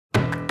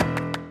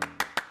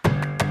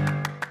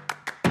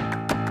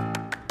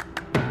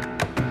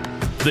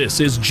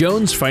This is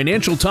Jones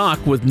Financial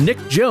Talk with Nick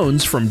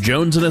Jones from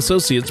Jones &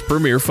 Associates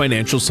Premier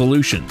Financial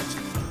Solutions.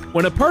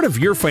 When a part of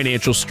your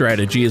financial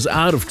strategy is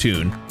out of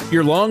tune,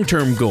 your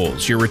long-term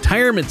goals, your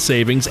retirement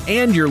savings,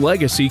 and your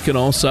legacy can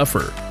all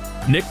suffer.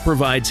 Nick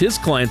provides his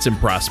clients and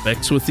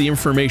prospects with the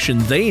information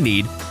they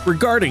need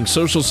regarding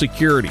Social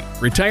Security,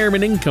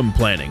 retirement income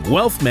planning,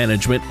 wealth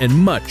management, and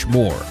much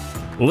more.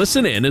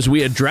 Listen in as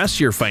we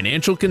address your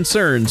financial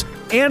concerns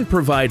and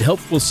provide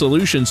helpful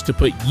solutions to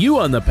put you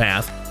on the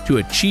path to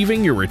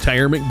achieving your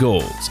retirement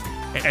goals.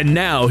 And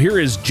now, here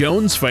is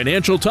Jones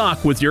Financial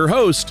Talk with your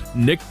host,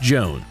 Nick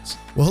Jones.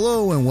 Well,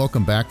 hello and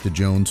welcome back to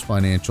Jones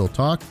Financial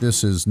Talk.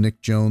 This is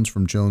Nick Jones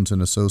from Jones &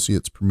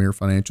 Associates Premier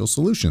Financial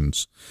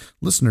Solutions.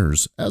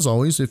 Listeners, as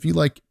always, if you'd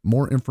like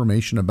more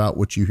information about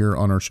what you hear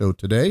on our show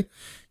today,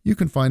 you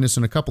can find us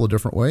in a couple of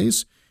different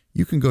ways.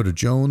 You can go to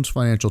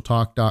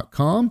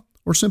jonesfinancialtalk.com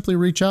or simply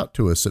reach out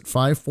to us at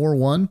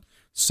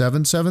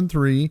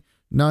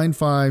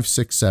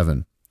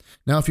 541-773-9567.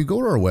 Now, if you go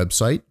to our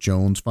website,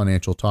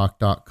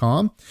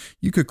 jonesfinancialtalk.com,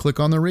 you could click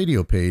on the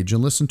radio page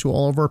and listen to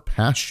all of our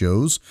past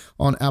shows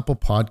on Apple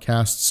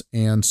Podcasts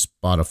and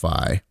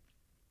Spotify.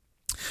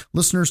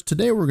 Listeners,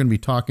 today we're going to be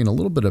talking a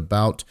little bit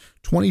about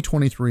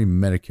 2023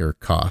 Medicare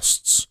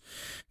costs.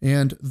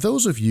 And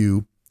those of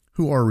you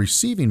who are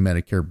receiving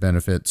Medicare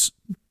benefits,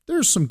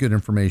 there's some good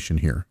information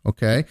here,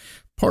 okay?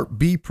 Part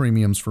B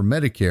premiums for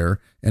Medicare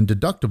and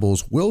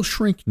deductibles will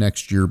shrink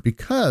next year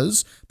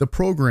because the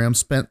program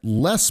spent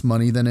less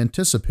money than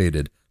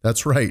anticipated.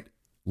 That's right,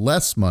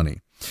 less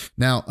money.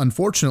 Now,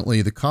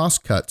 unfortunately, the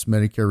cost cuts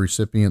Medicare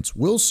recipients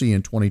will see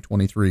in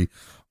 2023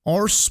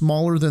 are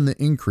smaller than the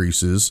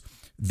increases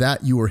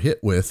that you were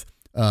hit with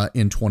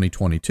in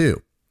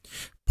 2022.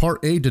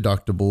 Part A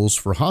deductibles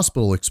for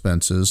hospital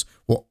expenses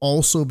will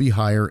also be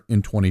higher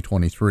in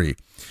 2023.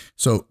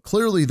 So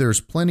clearly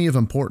there's plenty of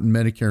important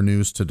Medicare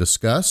news to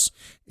discuss.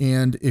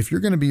 And if you're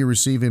going to be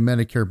receiving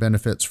Medicare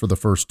benefits for the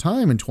first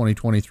time in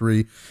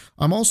 2023,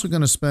 I'm also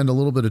going to spend a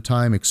little bit of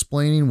time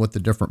explaining what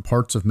the different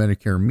parts of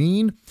Medicare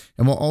mean.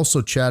 And we'll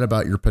also chat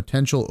about your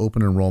potential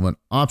open enrollment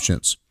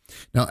options.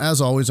 Now,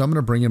 as always, I'm going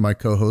to bring in my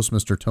co-host,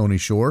 Mr. Tony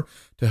Shore,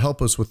 to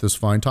help us with this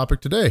fine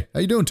topic today. How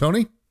you doing,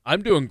 Tony?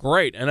 I'm doing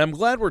great, and I'm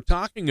glad we're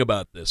talking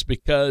about this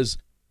because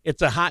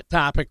it's a hot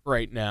topic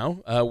right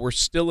now. We're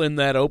still in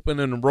that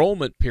open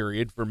enrollment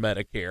period for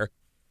Medicare,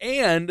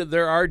 and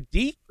there are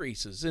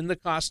decreases in the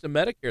cost of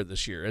Medicare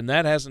this year, and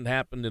that hasn't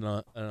happened in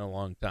a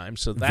long time.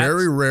 So that's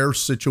very rare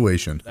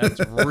situation.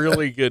 That's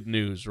really good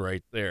news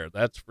right there.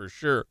 That's for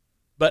sure.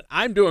 But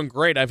I'm doing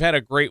great. I've had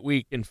a great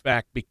week, in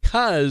fact,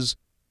 because,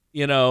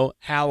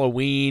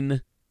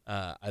 Halloween,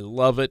 I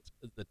love it.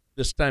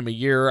 This time of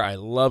year, I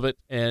love it,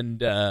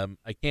 and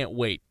I can't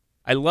wait.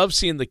 I love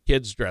seeing the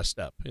kids dressed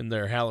up in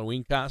their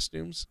Halloween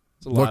costumes.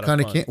 It's a lot of fun.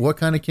 What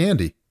kind of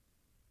candy?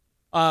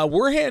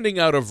 We're handing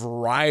out a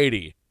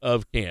variety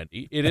of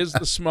candy. It is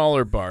the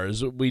smaller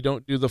bars. We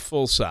don't do the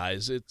full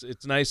size.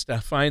 It's nice to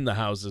find the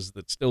houses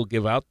that still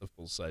give out the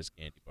full size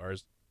candy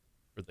bars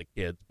for the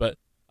kids. But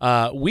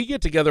we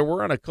get together.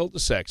 We're on a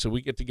cul-de-sac, so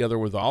we get together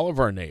with all of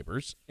our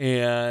neighbors,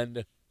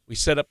 and we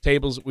set up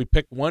tables. We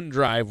pick one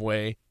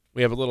driveway.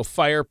 We have a little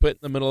fire put in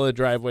the middle of the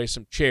driveway,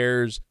 some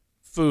chairs,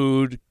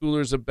 food,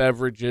 coolers of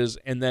beverages,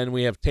 and then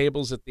we have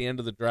tables at the end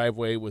of the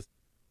driveway with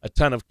a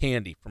ton of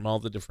candy from all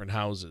the different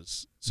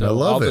houses. So I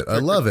love it.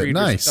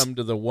 Nice. Come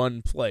to the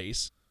one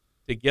place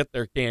to get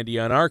their candy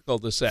on our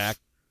cul-de-sac,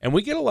 and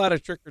we get a lot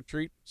of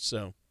trick-or-treaters.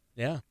 So,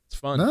 yeah, it's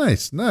fun.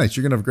 Nice.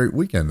 You're going to have a great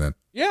weekend then.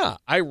 Yeah,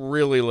 I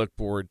really look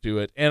forward to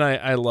it, and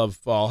I love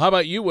fall. How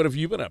about you? What have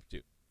you been up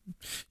to?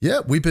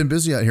 Yeah, we've been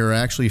busy out here. I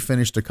actually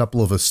finished a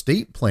couple of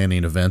estate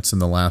planning events in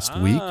the last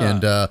week,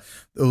 and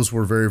those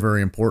were very,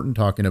 very important,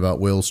 talking about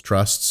wills,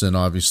 trusts, and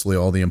obviously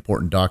all the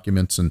important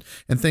documents and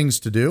things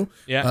to do.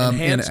 Yeah,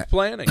 enhanced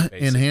planning.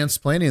 Basically.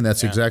 Enhanced planning,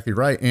 that's exactly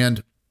right.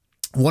 And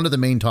one of the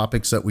main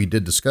topics that we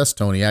did discuss,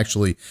 Tony,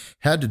 actually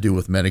had to do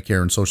with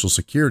Medicare and Social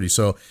Security.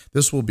 So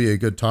this will be a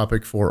good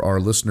topic for our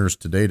listeners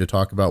today to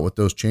talk about what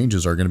those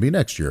changes are going to be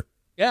next year.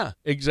 Yeah,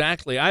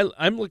 exactly.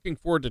 I'm looking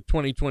forward to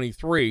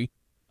 2023.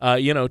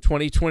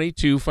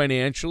 2022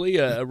 financially,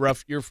 a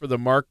rough year for the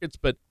markets,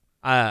 but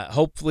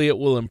hopefully it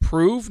will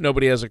improve.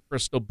 Nobody has a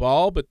crystal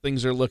ball, but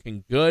things are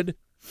looking good.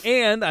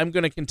 And I'm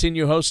going to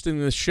continue hosting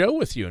this show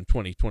with you in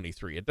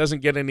 2023. It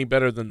doesn't get any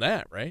better than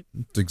that, right?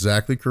 That's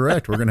exactly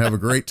correct. We're going to have a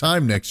great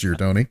time next year,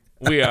 Tony.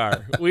 We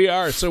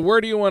are. So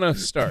where do you want to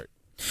start?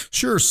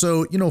 Sure.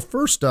 So,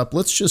 first up,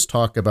 let's just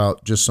talk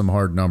about just some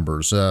hard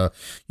numbers. The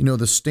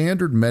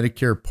standard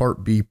Medicare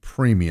Part B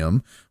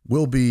premium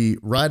will be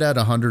right at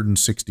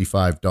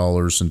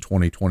 $165 in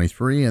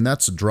 2023, and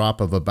that's a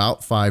drop of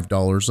about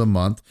 $5 a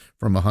month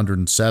from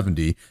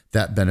 $170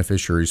 that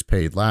beneficiaries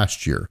paid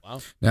last year.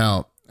 Wow.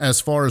 Now,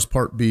 as far as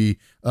Part B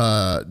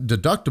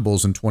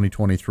deductibles in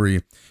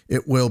 2023,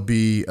 it will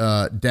be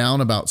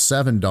down about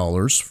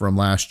 $7 from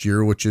last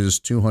year, which is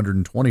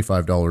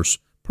 $225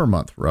 per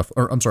month,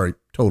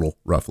 total,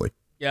 roughly.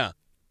 Yeah.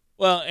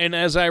 Well, and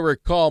as I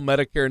recall,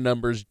 Medicare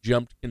numbers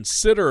jumped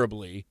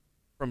considerably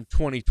from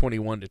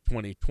 2021 to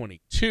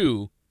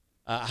 2022.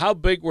 How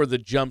big were the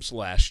jumps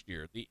last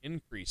year, the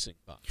increasing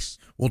costs?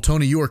 Well,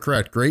 Tony, you are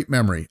correct. Great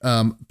memory.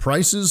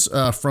 Prices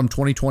from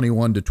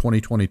 2021 to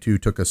 2022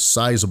 took a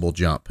sizable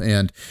jump.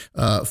 And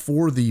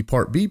for the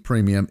Part B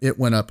premium, it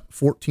went up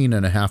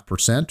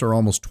 14.5% or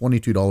almost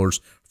 $22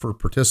 for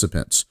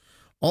participants.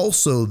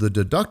 Also, the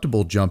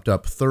deductible jumped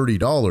up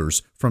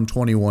 $30 from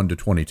 21 to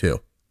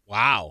 22.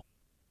 Wow.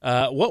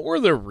 What were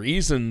the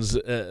reasons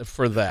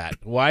for that?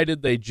 Why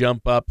did they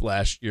jump up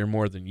last year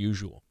more than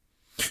usual?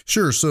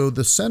 Sure. So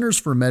the Centers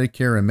for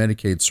Medicare and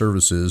Medicaid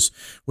Services,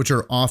 which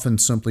are often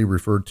simply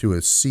referred to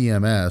as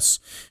CMS,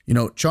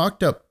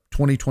 chalked up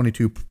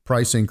 2022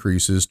 price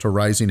increases to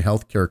rising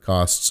healthcare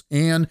costs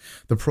and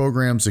the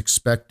program's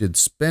expected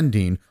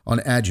spending on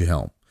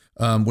Aduhelm,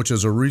 which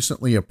is a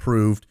recently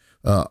approved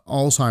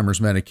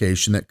Alzheimer's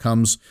medication that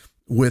comes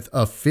with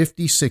a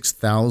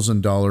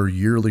 $56,000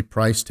 yearly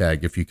price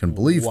tag, if you can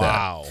believe that.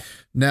 Wow.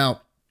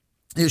 Now,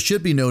 it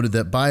should be noted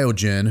that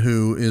Biogen,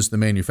 who is the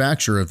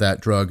manufacturer of that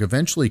drug,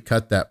 eventually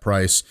cut that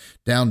price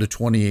down to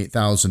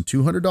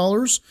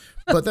 $28,200,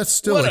 but that's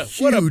still a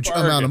huge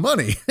amount of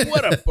money.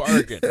 What a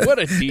bargain. What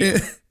a deal.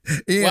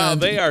 Wow,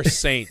 they are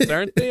saints,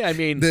 aren't they? I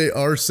mean, they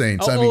are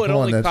saints. It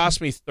only cost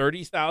me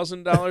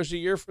 $30,000 a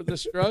year for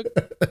this drug.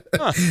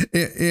 Huh.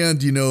 And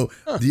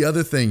the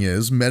other thing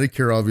is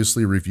Medicare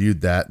obviously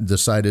reviewed that and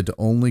decided to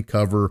only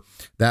cover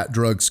that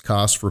drug's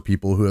cost for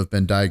people who have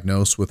been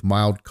diagnosed with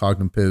mild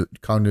cognitive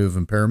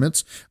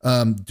impairments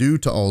due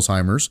to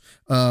Alzheimer's,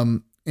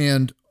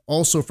 and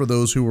also for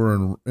those who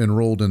were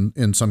enrolled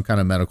in some kind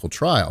of medical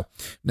trial.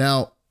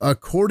 Now,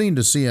 according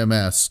to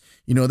CMS,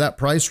 that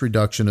price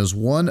reduction is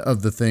one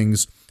of the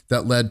things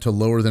that led to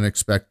lower than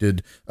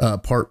expected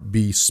Part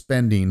B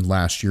spending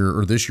last year,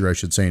 or this year, I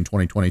should say, in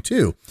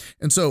 2022.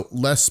 And so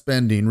less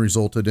spending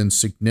resulted in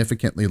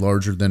significantly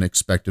larger than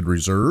expected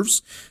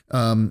reserves.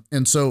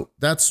 And so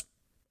that's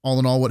all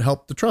in all what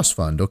helped the trust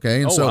fund.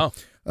 Okay. And wow.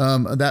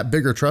 That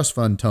bigger trust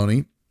fund,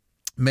 Tony,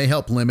 may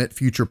help limit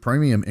future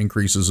premium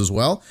increases as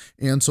well.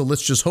 And so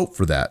let's just hope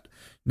for that.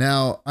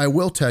 Now, I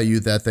will tell you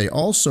that they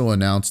also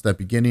announced that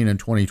beginning in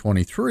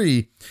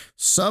 2023,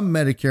 some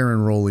Medicare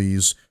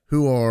enrollees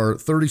who are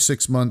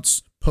 36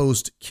 months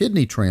post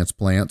kidney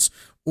transplants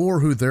or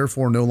who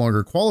therefore no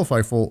longer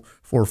qualify for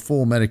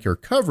full Medicare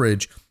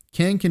coverage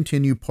can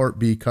continue Part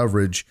B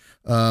coverage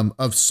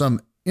of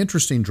some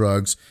interesting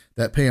drugs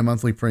that pay a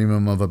monthly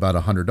premium of about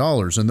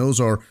 $100. And those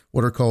are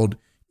what are called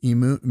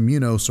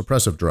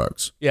immunosuppressive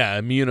drugs. Yeah,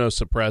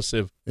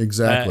 immunosuppressive.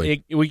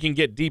 Exactly. We can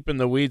get deep in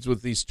the weeds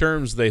with these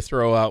terms they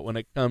throw out when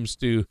it comes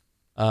to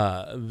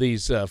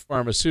these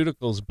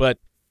pharmaceuticals, but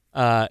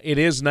it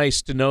is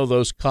nice to know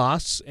those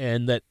costs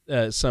and that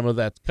some of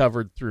that's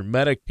covered through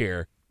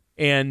Medicare.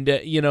 And,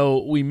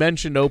 we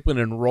mentioned open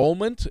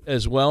enrollment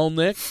as well,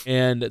 Nick,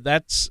 and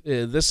this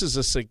is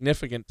a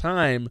significant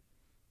time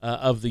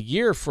of the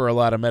year for a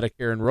lot of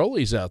Medicare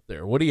enrollees out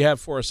there. What do you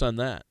have for us on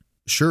that?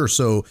 Sure.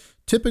 So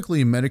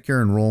typically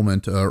Medicare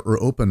enrollment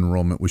or open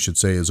enrollment, we should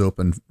say, is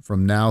open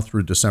from now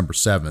through December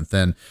 7th.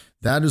 And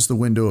that is the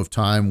window of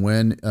time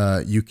when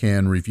you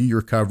can review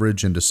your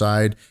coverage and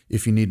decide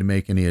if you need to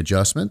make any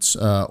adjustments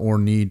or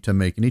need to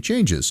make any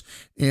changes.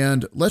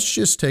 And let's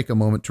just take a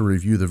moment to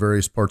review the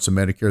various parts of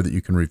Medicare that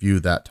you can review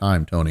that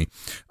time, Tony.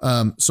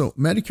 So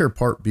Medicare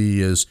Part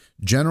B is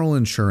general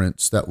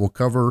insurance that will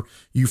cover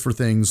you for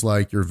things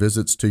like your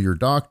visits to your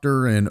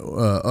doctor and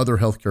other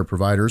healthcare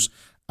providers,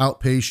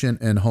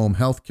 outpatient and home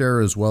health care,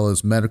 as well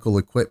as medical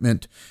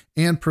equipment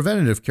and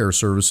preventative care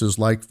services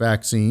like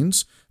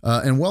vaccines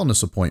and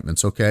wellness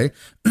appointments, okay?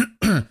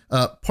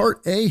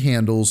 Part A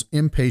handles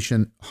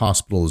inpatient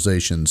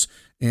hospitalizations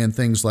and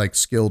things like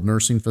skilled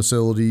nursing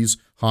facilities,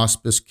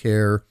 hospice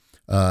care,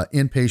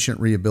 inpatient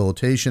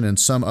rehabilitation, and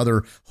some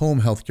other home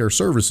health care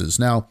services.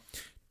 Now,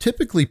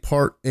 typically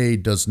Part A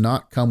does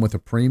not come with a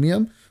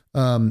premium.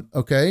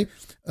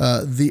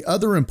 The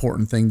other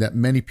important thing that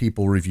many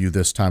people review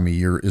this time of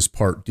year is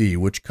Part D,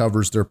 which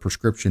covers their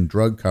prescription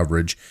drug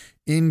coverage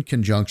in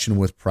conjunction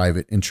with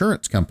private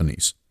insurance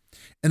companies.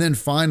 And then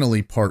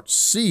finally, Part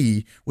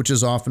C, which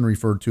is often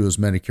referred to as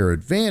Medicare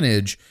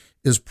Advantage,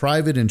 is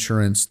private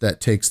insurance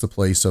that takes the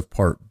place of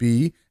Part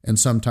B and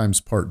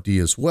sometimes Part D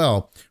as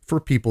well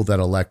for people that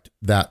elect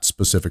that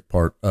specific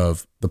part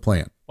of the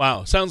plan.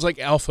 Wow. Sounds like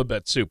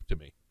alphabet soup to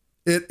me.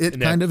 It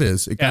kind of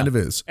is. It kind of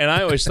is. And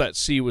I always thought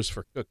C was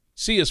for cookie.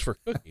 C is for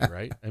cookie,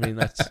 right? I mean,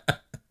 that's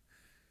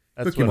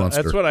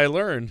what I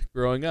learned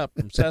growing up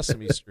from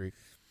Sesame Street.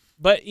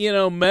 But,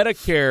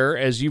 Medicare,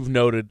 as you've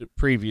noted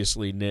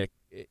previously, Nick,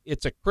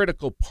 it's a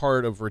critical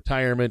part of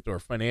retirement or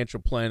financial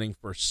planning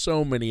for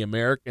so many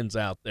Americans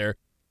out there.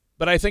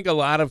 But I think a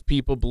lot of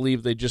people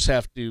believe they just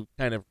have to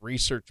kind of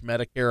research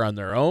Medicare on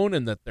their own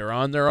and that they're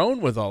on their own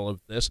with all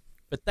of this.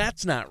 But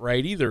that's not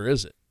right either,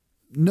 is it?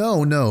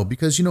 No,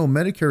 because,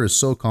 Medicare is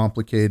so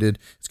complicated.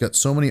 It's got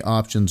so many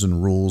options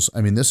and rules. I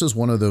mean, this is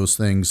one of those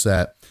things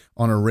that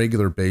on a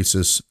regular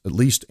basis, at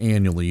least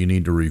annually, you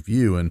need to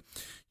review. And,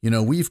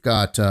 we've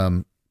got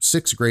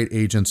 6 great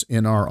agents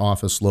in our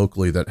office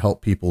locally that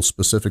help people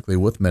specifically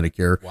with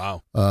Medicare.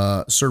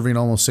 Wow. Serving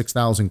almost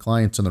 6,000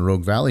 clients in the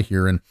Rogue Valley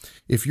here. And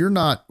if you're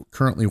not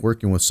currently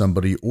working with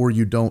somebody or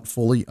you don't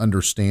fully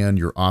understand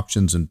your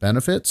options and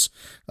benefits,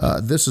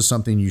 this is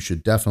something you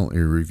should definitely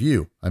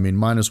review. I mean,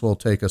 might as well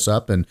take us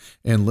up and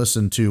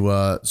listen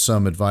to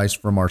some advice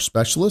from our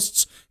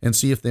specialists and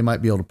see if they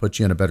might be able to put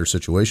you in a better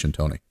situation,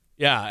 Tony.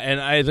 Yeah, and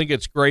I think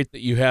it's great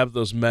that you have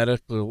those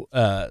medical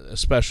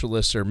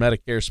specialists, or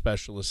Medicare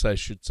specialists, I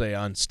should say,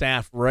 on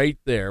staff right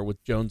there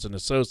with Jones and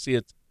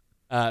Associates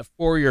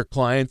for your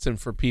clients and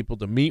for people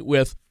to meet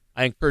with.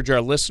 I encourage our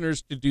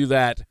listeners to do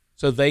that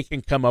so they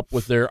can come up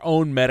with their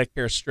own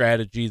Medicare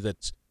strategy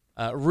that's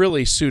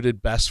really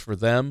suited best for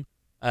them.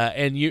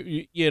 And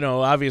you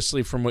know,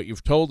 obviously from what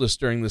you've told us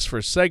during this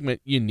first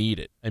segment, you need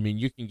it. I mean,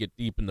 you can get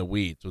deep in the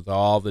weeds with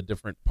all the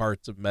different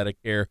parts of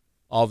Medicare,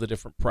 all the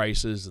different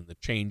prices and the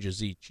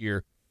changes each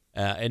year.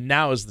 And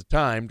now is the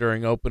time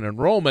during open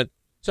enrollment.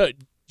 So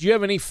do you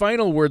have any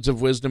final words of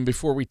wisdom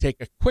before we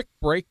take a quick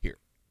break here?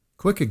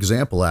 Quick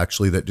example,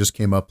 actually, that just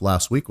came up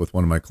last week with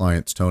one of my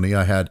clients, Tony.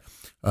 I had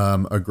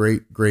a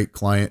great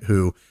client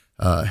who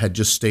had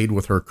just stayed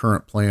with her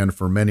current plan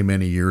for many,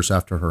 many years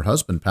after her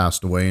husband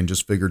passed away and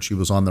just figured she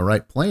was on the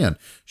right plan.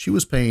 She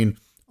was paying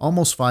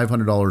almost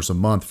 $500 a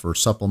month for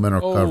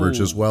supplemental coverage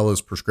as well as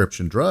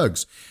prescription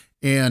drugs.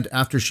 And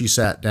after she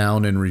sat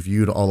down and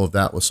reviewed all of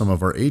that with some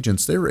of our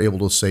agents, they were able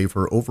to save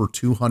her over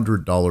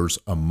 $200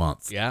 a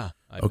month. Yeah.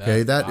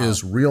 Okay. That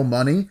is real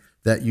money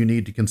that you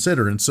need to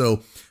consider. And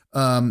so,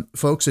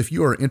 folks, if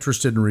you are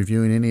interested in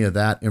reviewing any of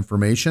that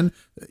information,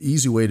 the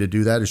easy way to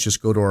do that is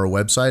just go to our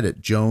website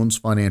at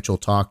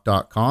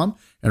jonesfinancialtalk.com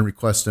and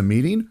request a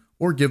meeting,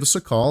 or give us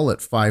a call at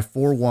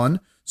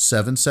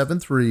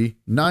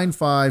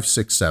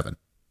 541-773-9567.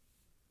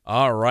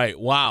 All right.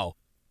 Wow.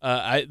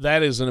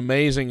 That is an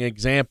amazing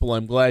example.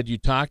 I'm glad you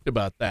talked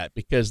about that,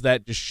 because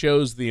that just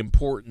shows the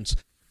importance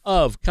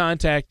of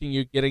contacting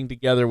you, getting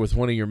together with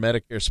one of your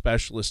Medicare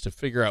specialists to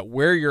figure out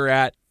where you're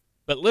at.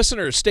 But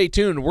listeners, stay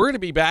tuned. We're going to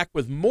be back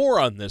with more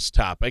on this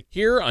topic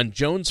here on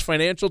Jones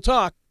Financial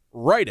Talk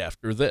right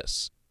after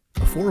this.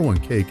 A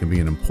 401k can be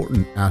an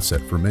important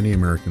asset for many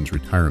Americans'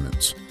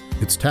 retirements.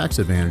 Its tax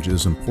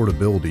advantages and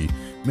portability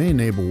may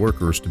enable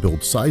workers to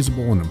build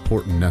sizable and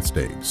important nest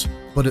eggs,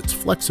 but its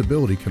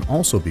flexibility can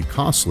also be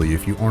costly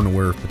if you aren't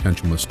aware of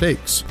potential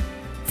mistakes.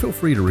 Feel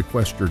free to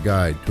request your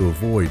guide to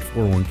avoid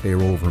 401k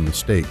rollover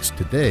mistakes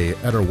today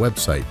at our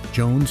website,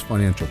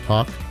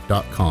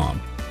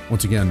 jonesfinancialtalk.com.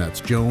 Once again, that's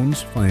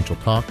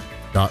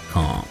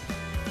jonesfinancialtalk.com.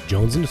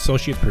 Jones &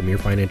 Associates Premier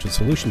Financial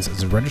Solutions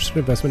is a registered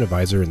investment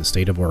advisor in the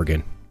state of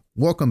Oregon.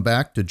 Welcome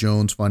back to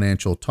Jones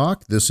Financial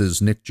Talk. This is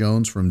Nick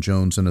Jones from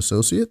Jones &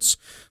 Associates.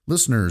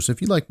 Listeners,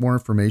 if you'd like more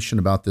information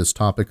about this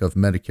topic of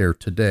Medicare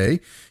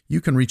today,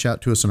 you can reach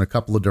out to us in a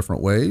couple of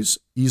different ways.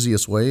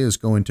 Easiest way is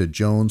going to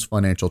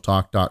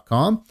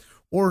jonesfinancialtalk.com,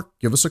 or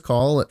give us a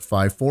call at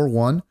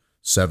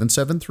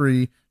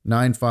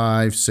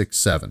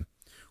 541-773-9567.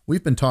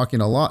 We've been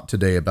talking a lot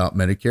today about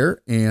Medicare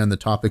and the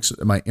topics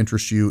that might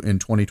interest you in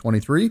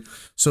 2023.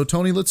 So,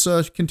 Tony, let's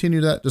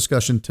continue that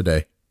discussion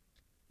today.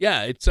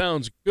 Yeah, it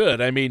sounds good.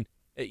 I mean,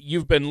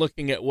 you've been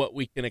looking at what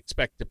we can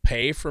expect to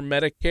pay for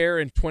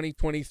Medicare in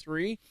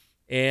 2023,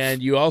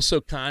 and you also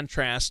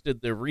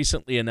contrasted the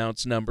recently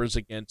announced numbers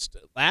against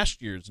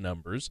last year's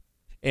numbers,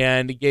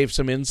 and gave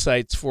some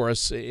insights for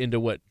us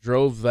into what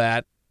drove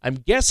that. I'm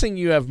guessing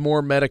you have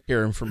more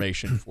Medicare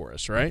information for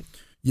us, right?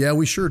 Yeah,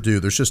 we sure do.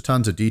 There's just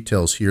tons of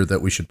details here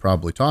that we should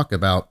probably talk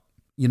about.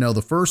 You know,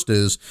 the first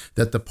is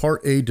that the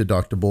Part A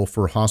deductible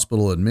for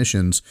hospital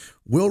admissions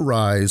will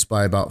rise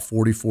by about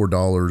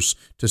 $44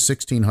 to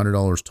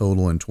 $1,600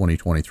 total in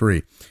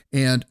 2023.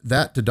 And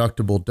that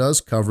deductible does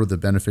cover the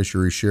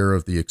beneficiary share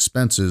of the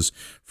expenses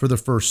for the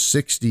first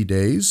 60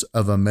 days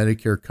of a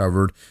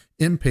Medicare-covered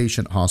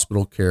inpatient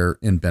hospital care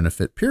in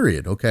benefit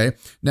period. Okay,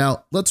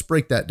 now let's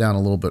break that down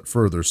a little bit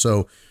further.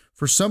 So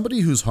for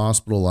somebody who's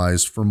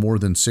hospitalized for more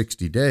than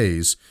 60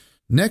 days,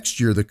 next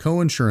year the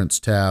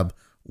coinsurance tab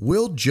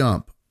will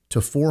jump to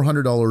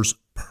 $400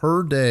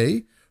 per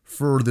day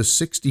for the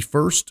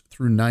 61st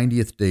through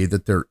 90th day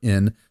that they're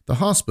in the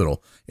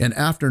hospital. And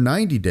after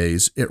 90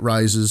 days, it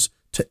rises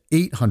to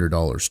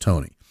 $800,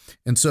 Tony.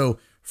 And so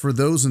for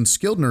those in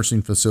skilled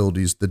nursing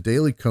facilities, the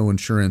daily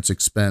coinsurance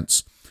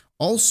expense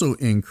also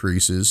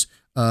increases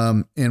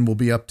and will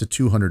be up to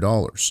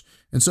 $200.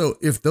 And so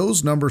if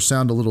those numbers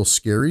sound a little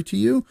scary to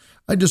you,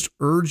 I just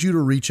urge you to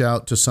reach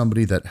out to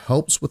somebody that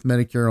helps with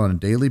Medicare on a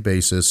daily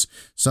basis,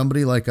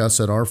 somebody like us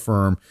at our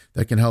firm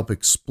that can help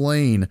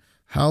explain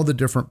how the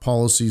different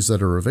policies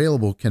that are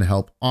available can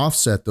help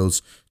offset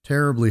those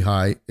terribly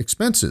high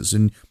expenses.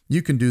 And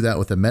you can do that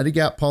with a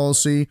Medigap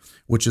policy,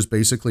 which is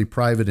basically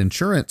private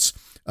insurance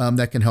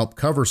that can help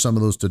cover some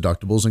of those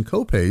deductibles and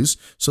copays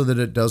so that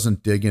it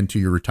doesn't dig into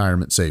your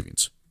retirement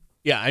savings.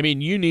 Yeah, I mean,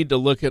 you need to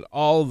look at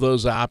all of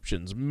those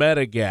options: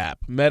 Medigap,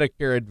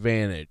 Medicare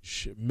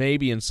Advantage,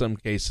 maybe in some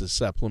cases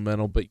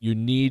supplemental, but you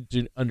need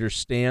to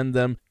understand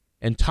them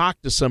and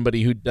talk to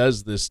somebody who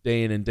does this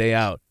day in and day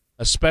out.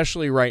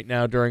 especially right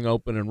now during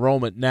open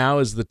enrollment. Now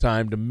is the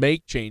time to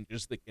make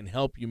changes that can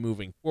help you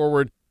moving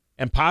forward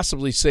and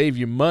possibly save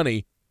you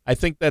money. I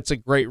think that's a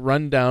great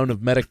rundown of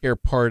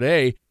Medicare Part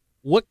A.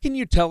 What can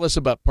you tell us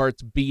about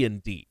Parts B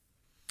and D?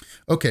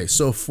 Okay,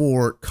 so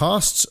for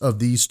costs of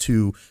these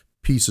two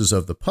pieces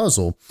of the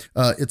puzzle,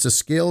 it's a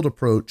scaled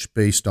approach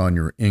based on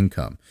your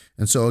income.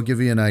 And so I'll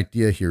give you an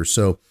idea here.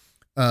 So,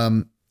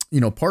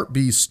 Part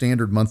B's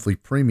standard monthly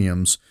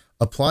premiums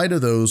apply to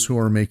those who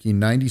are making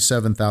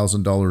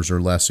 $97,000 or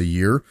less a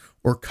year,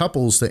 or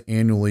couples that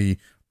annually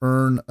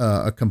earn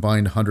a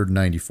combined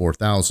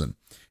 $194,000.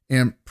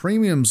 And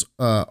premiums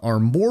are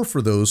more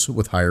for those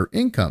with higher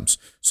incomes.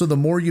 So the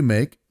more you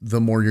make,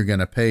 the more you're going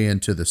to pay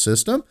into the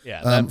system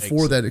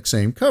for that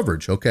same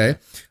coverage. Okay.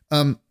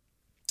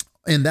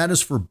 And that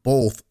is for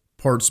both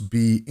Parts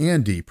B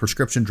and D,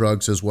 prescription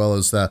drugs, as well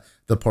as the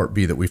Part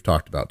B that we've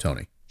talked about,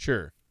 Tony.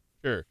 Sure.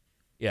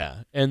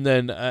 Yeah. And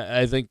then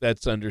I think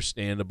that's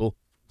understandable.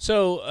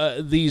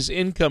 So these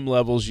income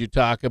levels you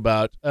talk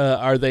about,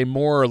 are they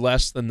more or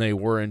less than they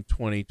were in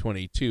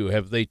 2022?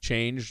 Have they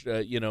changed,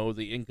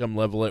 the income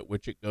level at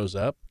which it goes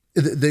up?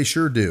 They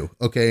sure do.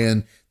 Okay.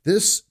 And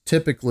this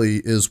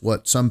typically is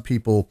what some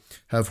people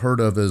have heard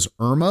of as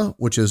IRMA,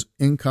 which is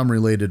income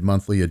related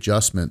monthly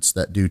adjustments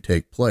that do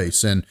take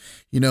place. And,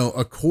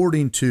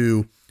 according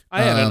to...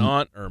 I had an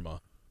aunt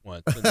IRMA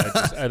once. And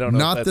I don't know.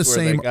 Not the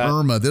same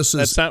IRMA. This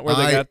is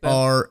IRMAA.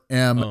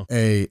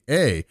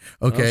 Okay.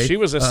 Well, she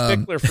was a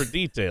stickler for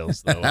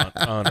details, though,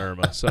 on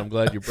IRMA. So I'm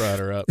glad you brought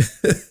her up.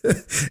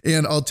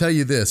 And I'll tell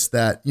you this,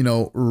 that,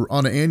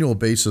 on an annual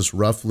basis,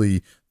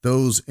 roughly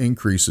those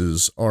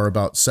increases are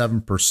about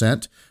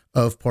 7%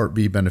 of Part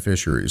B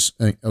beneficiaries.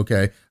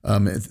 Okay.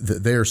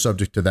 They are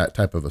subject to that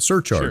type of a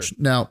surcharge. Sure.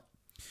 Now,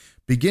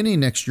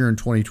 beginning next year in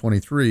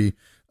 2023,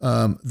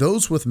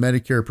 those with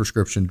Medicare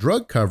prescription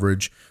drug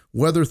coverage,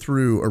 whether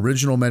through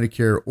original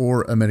Medicare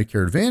or a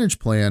Medicare Advantage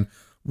plan,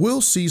 will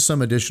see some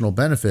additional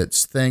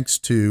benefits thanks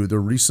to the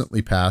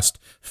recently passed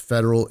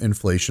Federal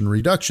Inflation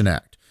Reduction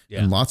Act. Yeah.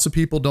 And lots of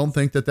people don't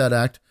think that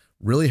act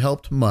really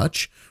helped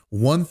much.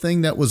 One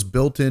thing that was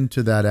built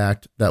into that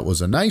act that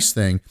was a nice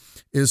thing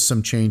is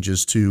some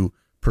changes to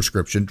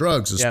prescription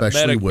drugs,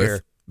 especially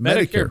with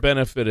Medicare. Medicare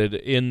benefited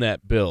in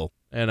that bill.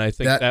 And I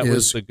think that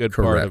was the good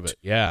part of it.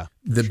 Yeah.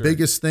 The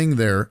biggest thing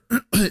there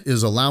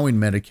is allowing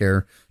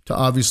Medicare to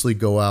obviously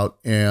go out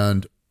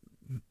and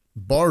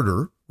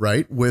barter,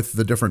 right, with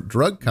the different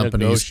drug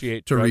companies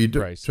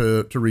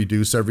to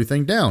reduce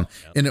everything down.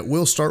 Yep. And it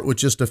will start with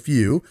just a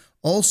few.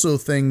 Also,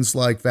 things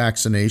like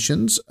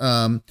vaccinations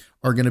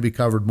are going to be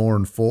covered more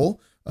in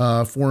full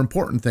for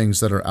important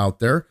things that are out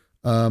there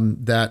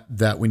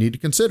that we need to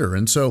consider.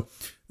 And so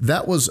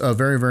that was a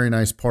very, very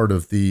nice part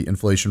of the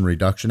Inflation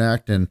Reduction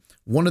Act, and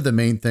one of the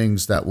main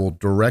things that will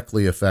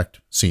directly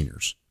affect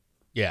seniors.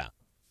 Yeah.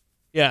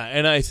 Yeah,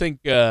 and I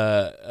think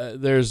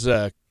there's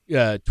a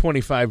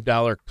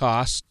 $25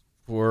 cost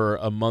for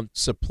a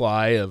month's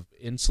supply of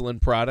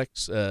insulin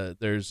products.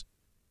 There's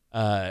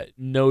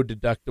no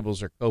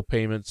deductibles or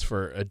co-payments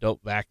for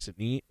adult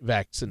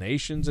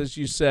vaccinations, as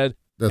you said.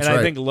 That's right.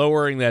 I think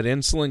lowering that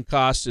insulin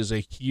cost is a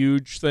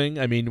huge thing.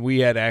 I mean,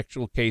 we had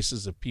actual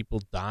cases of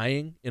people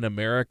dying in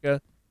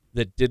America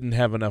that didn't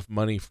have enough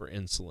money for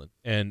insulin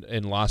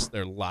and lost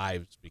their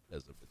lives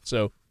because of it.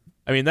 So,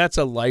 I mean, that's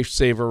a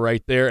lifesaver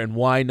right there. And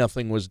why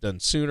nothing was done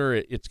sooner,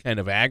 it's kind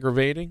of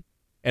aggravating.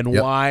 And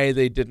why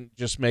they didn't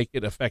just make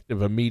it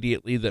effective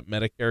immediately, that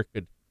Medicare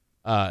could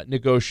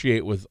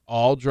negotiate with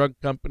all drug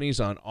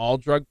companies on all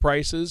drug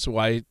prices.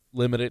 Why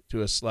limit it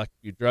to a select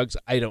few drugs?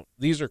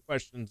 These are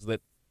questions that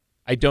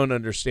I don't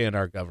understand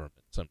our government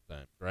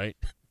sometimes, right?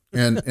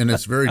 And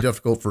it's very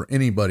difficult for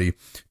anybody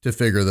to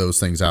figure those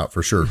things out,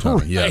 for sure,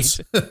 Tony. Right.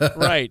 Yes.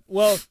 Right.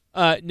 Well,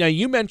 now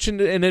you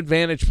mentioned an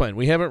Advantage plan.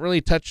 We haven't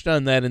really touched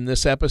on that in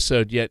this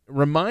episode yet.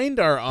 Remind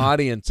our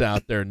audience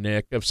out there,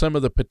 Nick, of some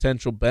of the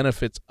potential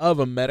benefits of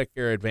a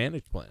Medicare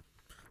Advantage plan.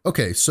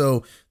 Okay,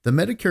 so the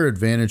Medicare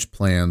Advantage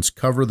plans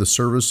cover the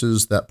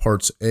services that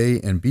Parts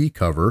A and B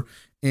cover,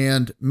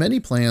 and many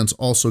plans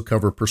also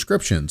cover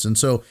prescriptions. And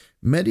so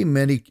many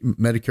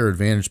Medicare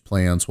Advantage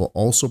plans will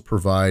also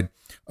provide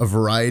a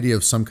variety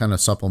of some kind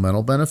of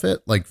supplemental benefit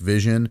like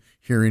vision,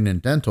 hearing,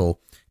 and dental,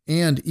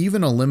 and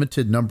even a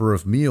limited number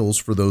of meals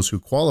for those who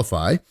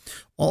qualify.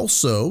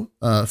 Also,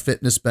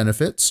 fitness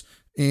benefits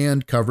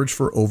and coverage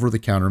for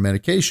over-the-counter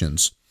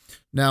medications.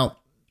 Now,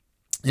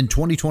 in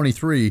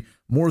 2023,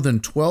 more than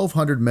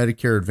 1,200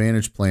 Medicare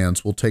Advantage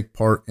plans will take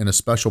part in a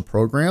special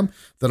program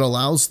that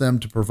allows them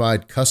to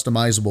provide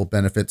customizable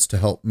benefits to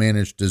help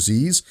manage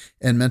disease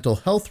and mental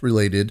health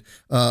related,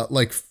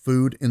 like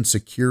food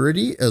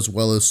insecurity, as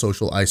well as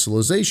social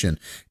isolation.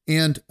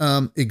 And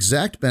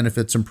exact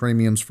benefits and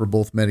premiums for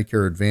both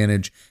Medicare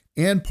Advantage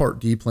and Part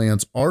D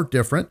plans are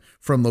different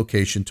from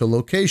location to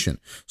location.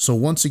 So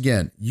once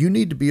again, you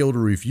need to be able to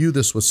review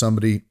this with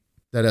somebody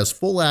that has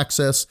full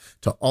access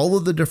to all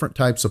of the different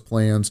types of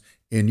plans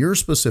in your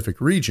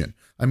specific region.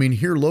 I mean,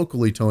 here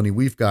locally, Tony,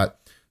 we've got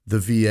the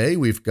VA,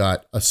 we've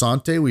got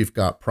Asante, we've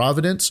got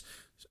Providence,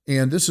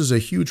 and this is a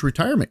huge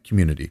retirement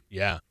community.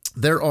 Yeah.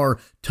 there are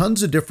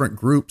tons of different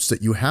groups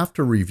that you have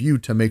to review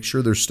to make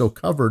sure they're still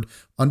covered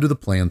under the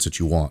plans that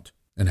you want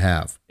and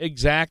have.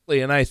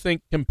 Exactly. And I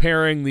think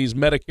comparing these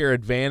Medicare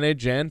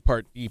Advantage and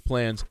Part D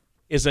plans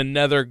is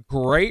another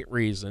great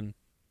reason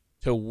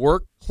to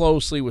work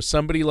closely with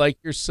somebody like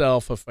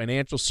yourself, a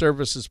financial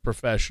services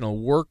professional.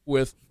 Work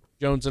with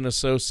Jones and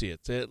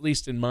Associates, at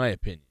least in my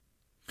opinion.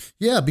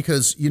 Yeah,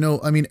 because,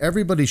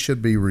 everybody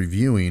should be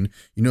reviewing,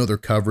 their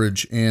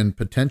coverage and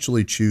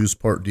potentially choose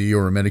Part D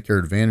or a Medicare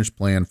Advantage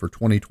plan for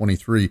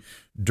 2023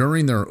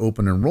 during their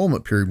open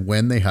enrollment period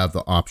when they have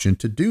the option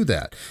to do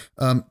that.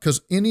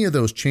 Because any of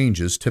those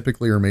changes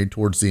typically are made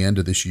towards the end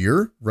of this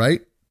year,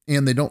 right?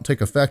 And they don't take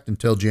effect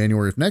until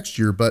January of next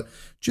year, but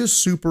just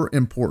super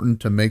important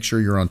to make sure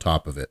you're on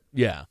top of it.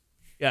 Yeah.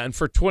 Yeah. And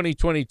for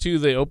 2022,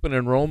 the open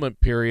enrollment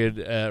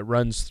period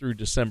runs through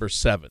December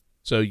 7th.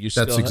 So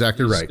That's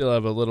exactly right. Still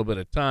have a little bit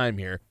of time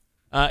here.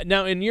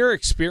 Now, in your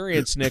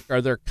experience, Nick, are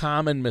there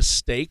common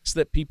mistakes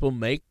that people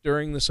make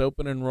during this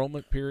open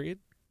enrollment period?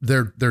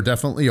 There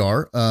definitely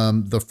are.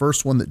 The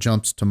first one that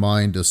jumps to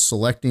mind is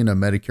selecting a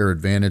Medicare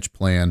Advantage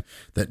plan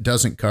that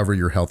doesn't cover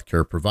your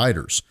healthcare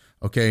providers.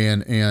 Okay,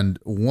 and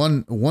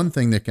one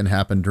thing that can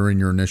happen during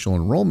your initial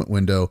enrollment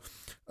window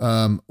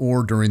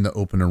or during the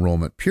open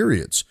enrollment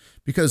periods,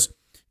 because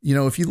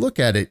if you look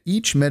at it,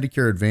 each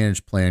Medicare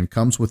Advantage plan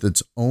comes with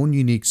its own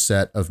unique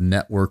set of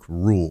network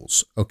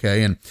rules,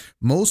 okay? And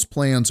most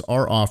plans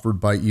are offered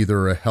by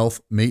either a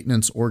health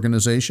maintenance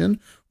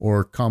organization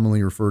or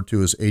commonly referred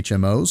to as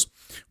HMOs,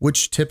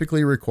 which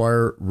typically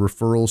require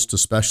referrals to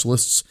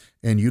specialists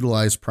and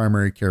utilize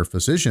primary care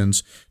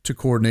physicians to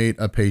coordinate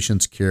a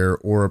patient's care,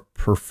 or a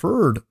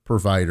preferred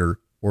provider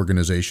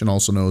organization,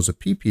 also known as a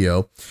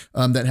PPO,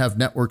 that have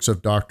networks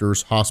of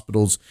doctors,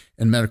 hospitals,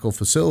 and medical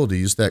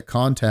facilities that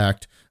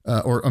contract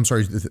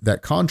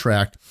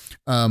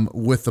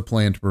with the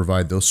plan to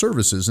provide those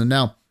services. And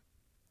now,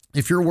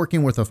 if you're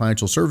working with a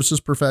financial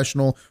services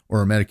professional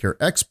or a Medicare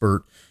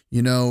expert,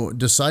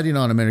 deciding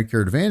on a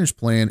Medicare Advantage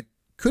plan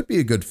could be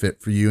a good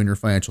fit for you and your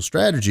financial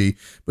strategy,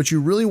 but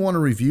you really want to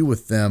review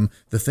with them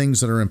the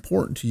things that are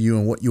important to you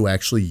and what you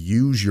actually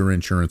use your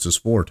insurances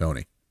for,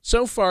 Tony.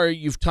 So far,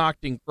 you've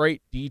talked in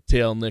great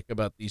detail, Nick,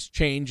 about these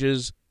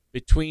changes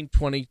between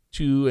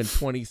 22 and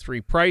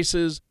 23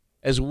 prices,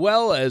 as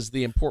well as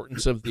the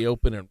importance of the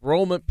open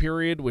enrollment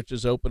period, which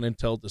is open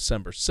until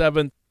December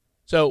 7th.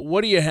 So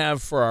what do you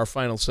have for our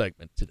final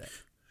segment today?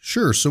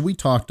 Sure. So we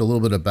talked a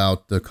little bit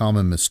about the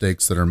common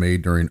mistakes that are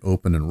made during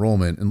open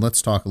enrollment, and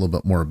let's talk a little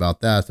bit more about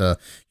that.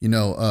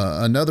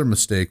 Another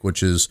mistake,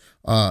 which is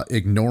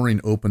ignoring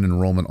open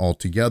enrollment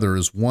altogether,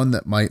 is one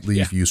that might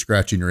leave you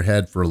scratching your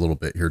head for a little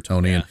bit here,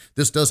 Tony. Yeah. And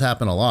this does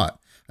happen a lot.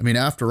 I mean,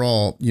 after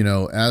all,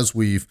 as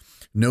we've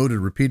noted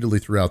repeatedly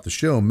throughout the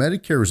show,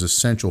 Medicare is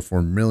essential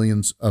for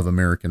millions of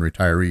American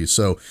retirees.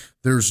 So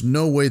there's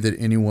no way that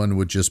anyone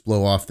would just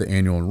blow off the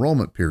annual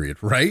enrollment period,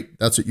 right?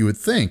 That's what you would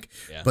think.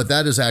 Yeah. But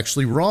that is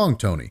actually wrong,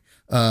 Tony.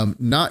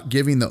 Not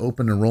giving the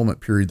open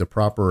enrollment period the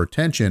proper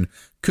attention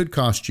could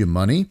cost you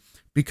money,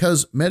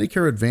 because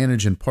Medicare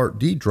Advantage and Part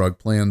D drug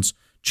plans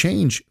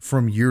change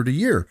from year to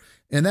year.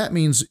 And that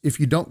means if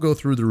you don't go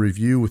through the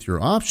review with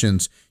your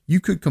options,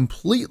 you could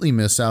completely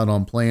miss out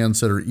on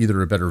plans that are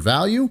either a better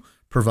value,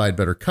 provide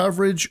better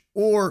coverage,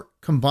 or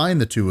combine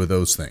the two of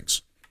those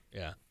things.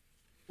 Yeah.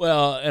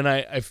 Well, and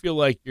I feel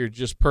like you're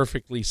just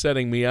perfectly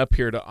setting me up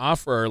here to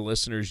offer our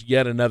listeners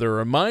yet another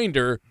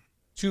reminder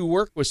to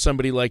work with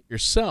somebody like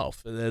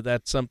yourself.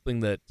 That's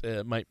something that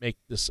might make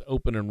this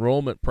open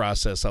enrollment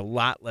process a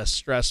lot less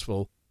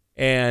stressful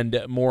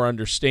and more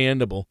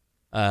understandable.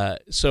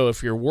 So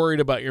if you're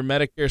worried about your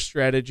Medicare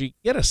strategy,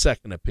 get a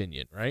second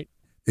opinion, right?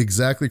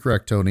 Exactly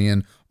correct, Tony.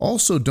 And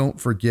also don't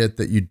forget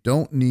that you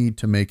don't need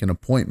to make an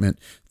appointment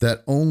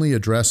that only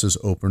addresses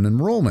open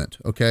enrollment,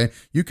 okay?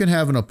 You can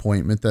have an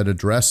appointment that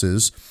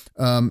addresses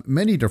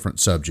many different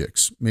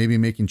subjects, maybe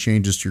making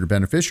changes to your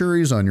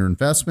beneficiaries on your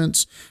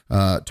investments,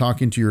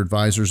 talking to your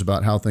advisors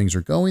about how things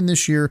are going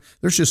this year.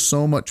 There's just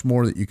so much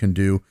more that you can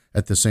do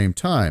at the same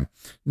time.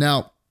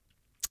 Now,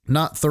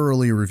 not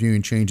thoroughly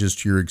reviewing changes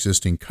to your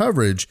existing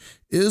coverage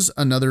is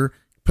another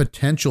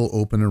potential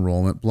open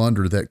enrollment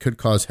blunder that could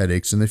cause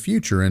headaches in the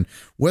future. And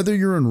whether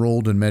you're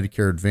enrolled in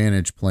Medicare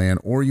Advantage plan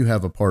or you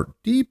have a Part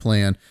D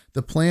plan,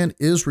 the plan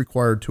is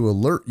required to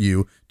alert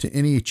you to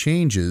any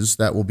changes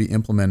that will be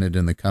implemented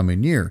in the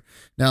coming year.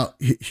 Now,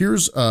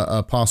 here's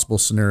a possible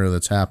scenario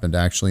that's happened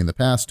actually in the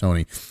past,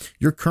 Tony.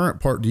 Your current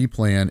Part D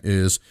plan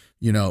is,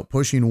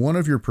 pushing one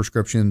of your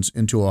prescriptions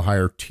into a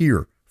higher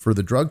tier for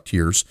the drug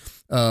tiers,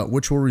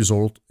 which will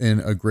result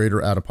in a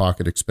greater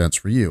out-of-pocket expense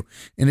for you.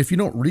 And if you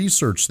don't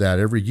research that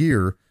every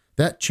year,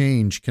 that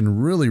change can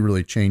really,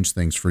 really change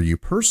things for you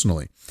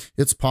personally.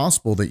 It's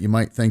possible that you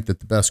might think that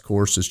the best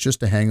course is just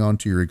to hang on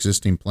to your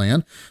existing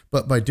plan,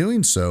 but by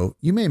doing so,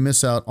 you may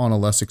miss out on a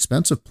less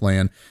expensive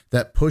plan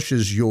that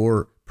pushes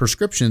your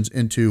prescriptions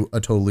into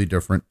a totally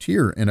different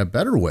tier in a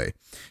better way.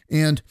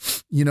 And,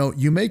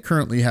 you may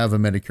currently have a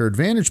Medicare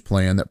Advantage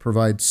plan that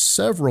provides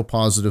several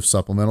positive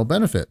supplemental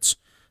benefits.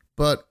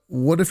 But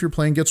what if your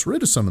plan gets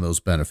rid of some of those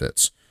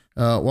benefits?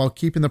 while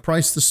keeping the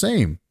price the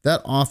same.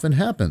 That often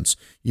happens.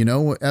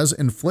 As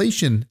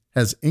inflation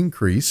has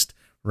increased,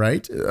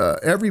 right?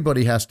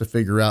 Everybody has to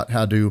figure out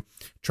how to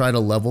try to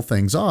level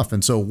things off.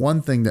 And so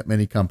one thing that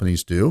many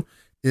companies do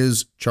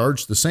is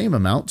charge the same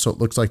amount, so it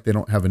looks like they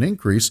don't have an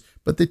increase,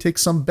 but they take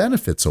some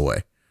benefits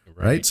away.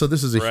 Right. So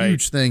this is a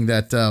huge thing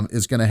that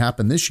is going to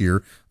happen this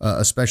year,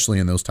 especially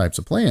in those types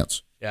of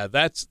plans. Yeah,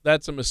 that's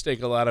a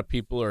mistake a lot of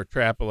people, or a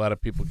trap a lot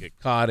of people get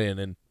caught in.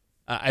 And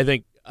I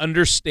think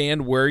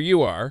understand where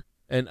you are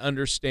and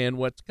understand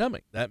what's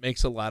coming. That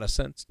makes a lot of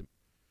sense to me.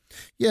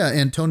 Yeah.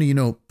 And Tony,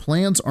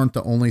 plans aren't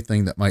the only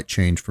thing that might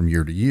change from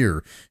year to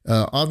year.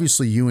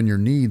 Obviously, you and your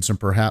needs and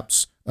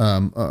perhaps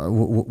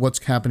what's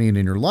happening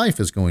in your life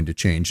is going to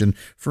change. And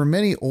for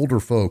many older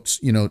folks,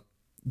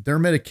 their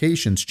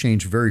medications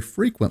change very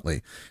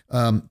frequently.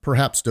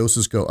 Perhaps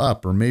doses go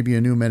up, or maybe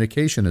a new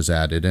medication is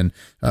added. And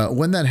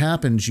when that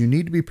happens, you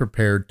need to be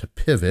prepared to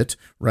pivot,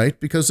 right?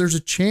 Because there's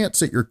a chance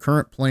that your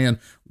current plan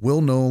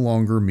will no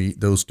longer meet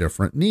those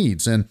different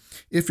needs. And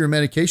if your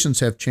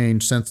medications have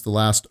changed since the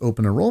last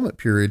open enrollment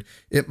period,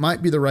 it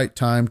might be the right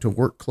time to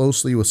work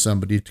closely with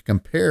somebody to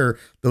compare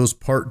those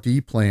Part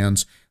D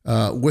plans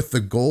with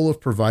the goal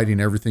of providing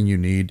everything you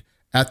need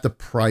at the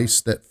price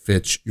that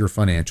fits your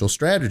financial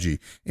strategy.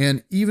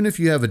 And even if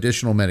you have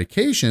additional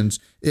medications,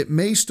 it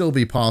may still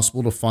be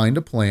possible to find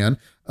a plan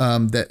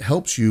that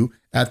helps you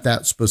at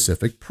that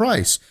specific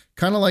price.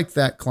 Kind of like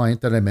that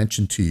client that I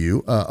mentioned to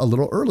you a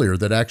little earlier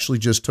that actually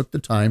just took the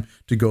time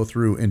to go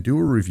through and do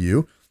a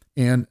review.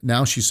 And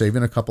now she's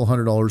saving a couple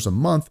 $100 a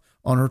month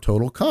on her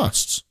total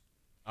costs.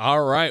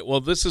 All right. Well,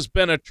 this has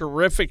been a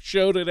terrific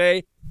show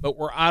today, but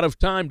we're out of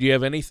time. Do you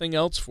have anything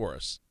else for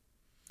us?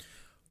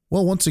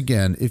 Well, once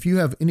again, if you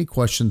have any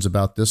questions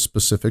about this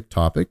specific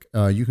topic,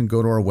 you can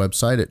go to our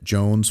website at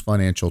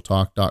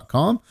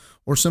jonesfinancialtalk.com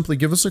or simply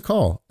give us a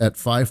call at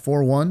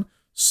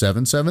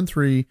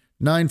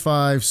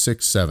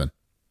 541-773-9567.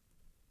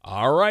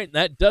 All right,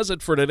 that does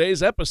it for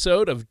today's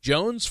episode of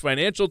Jones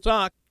Financial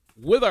Talk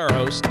with our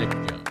host, Nick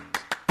Jones.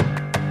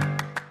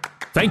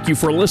 Thank you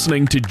for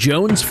listening to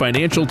Jones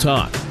Financial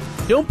Talk.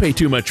 Don't pay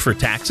too much for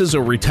taxes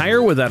or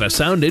retire without a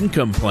sound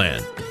income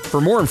plan. For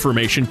more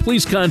information,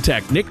 please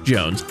contact Nick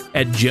Jones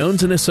at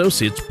Jones &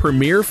 Associates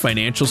Premier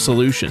Financial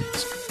Solutions.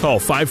 Call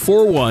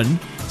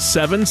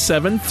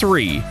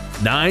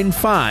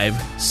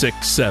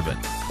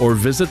 541-773-9567 or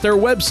visit their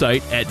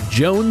website at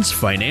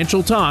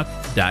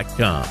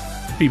jonesfinancialtalk.com.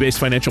 Fee-based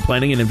financial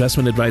planning and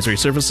investment advisory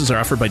services are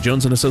offered by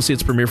Jones &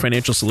 Associates Premier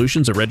Financial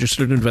Solutions, a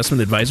registered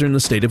investment advisor in the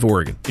state of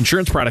Oregon.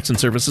 Insurance products and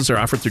services are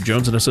offered through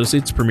Jones &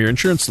 Associates Premier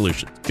Insurance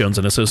Solutions. Jones &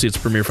 Associates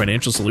Premier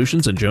Financial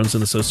Solutions and Jones &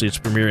 Associates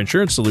Premier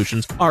Insurance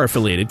Solutions are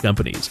affiliated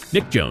companies.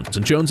 Nick Jones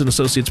and Jones &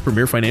 Associates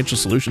Premier Financial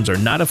Solutions are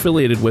not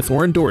affiliated with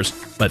or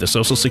endorsed by the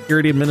Social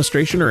Security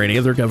Administration or any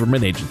other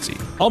government agency.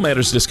 All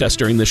matters discussed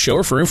during this show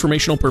are for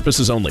informational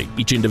purposes only.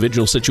 Each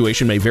individual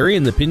situation may vary,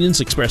 and the opinions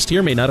expressed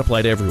here may not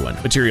apply to everyone.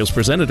 Materials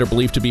presented are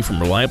believed to be from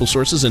reliable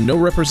sources, and no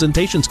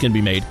representations can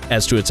be made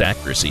as to its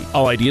accuracy.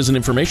 All ideas and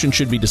information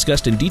should be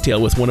discussed in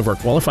detail with one of our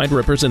qualified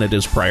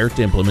representatives prior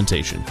to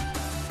implementation.